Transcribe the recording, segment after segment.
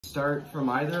Start from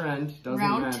either end. Doesn't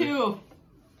Round matter. 2.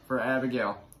 For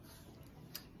Abigail.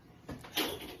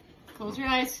 Close your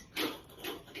eyes.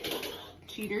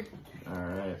 Cheater. All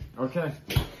right. Okay.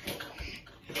 That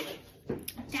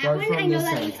Start one, from I know this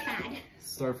that end. one's bad.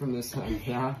 Start from this end.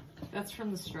 Yeah. That's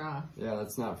from the straw. Yeah,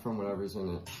 that's not from whatever's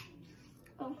in it.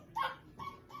 Oh.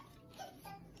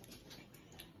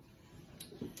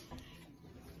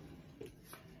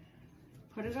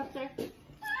 Put it up there.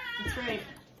 That's right.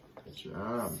 Good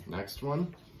job. Next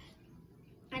one.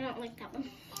 I don't like that one.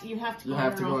 You have to go You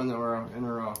have in to a go row. in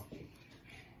a row.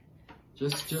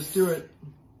 Just do it.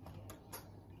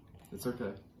 It's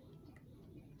okay.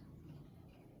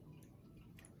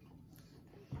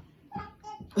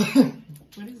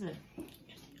 What is it?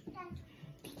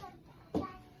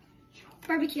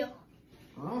 Barbecue.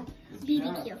 Oh, good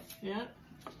BBQ. job. Yeah.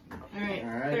 All right. All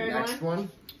right, Third next one.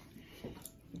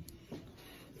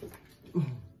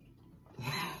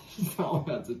 He's all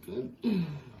hesitant.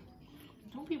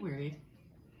 Don't be worried.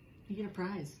 You get a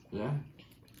prize. Yeah.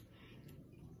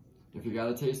 If you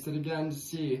gotta taste it again to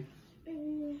see.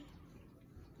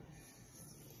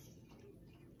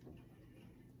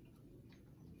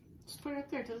 Just put it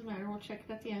up there. It doesn't matter. We'll check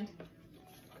it at the end.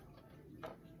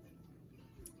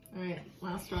 All right.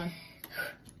 Last one.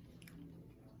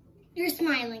 You're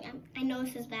smiling. I know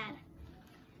this is bad.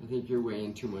 I think you're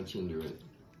weighing too much into it.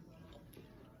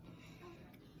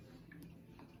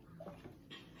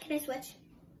 Can I switch?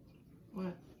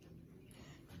 What?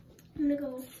 I'm gonna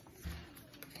go.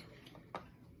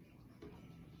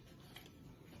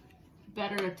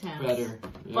 Better attempts. Better.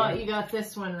 Yeah. But you got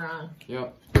this one wrong.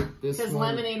 Yep. This Because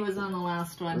one. lemonade was on the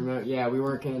last one. Remember, yeah, we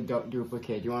weren't gonna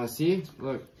duplicate. You want to see?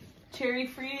 Look. Cherry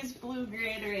freeze, blue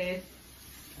Gatorade.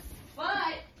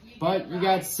 But you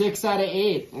got 6 out of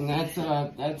 8, and that's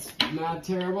not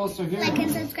terrible. So here. Like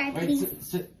and subscribe, Wait,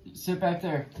 please. sit back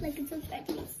there. Like and subscribe,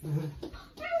 please. Mhm.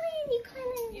 Darling, you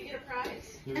kind You get a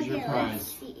prize. Here's of. your Let's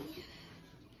prize. see.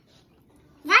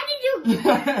 Why did you?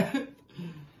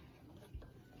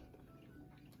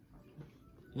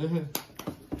 Why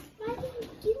did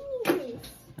you give me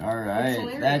this? All right,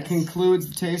 hilarious. that concludes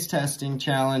the taste testing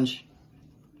challenge.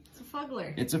 It's a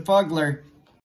fuggler. It's a fuggler.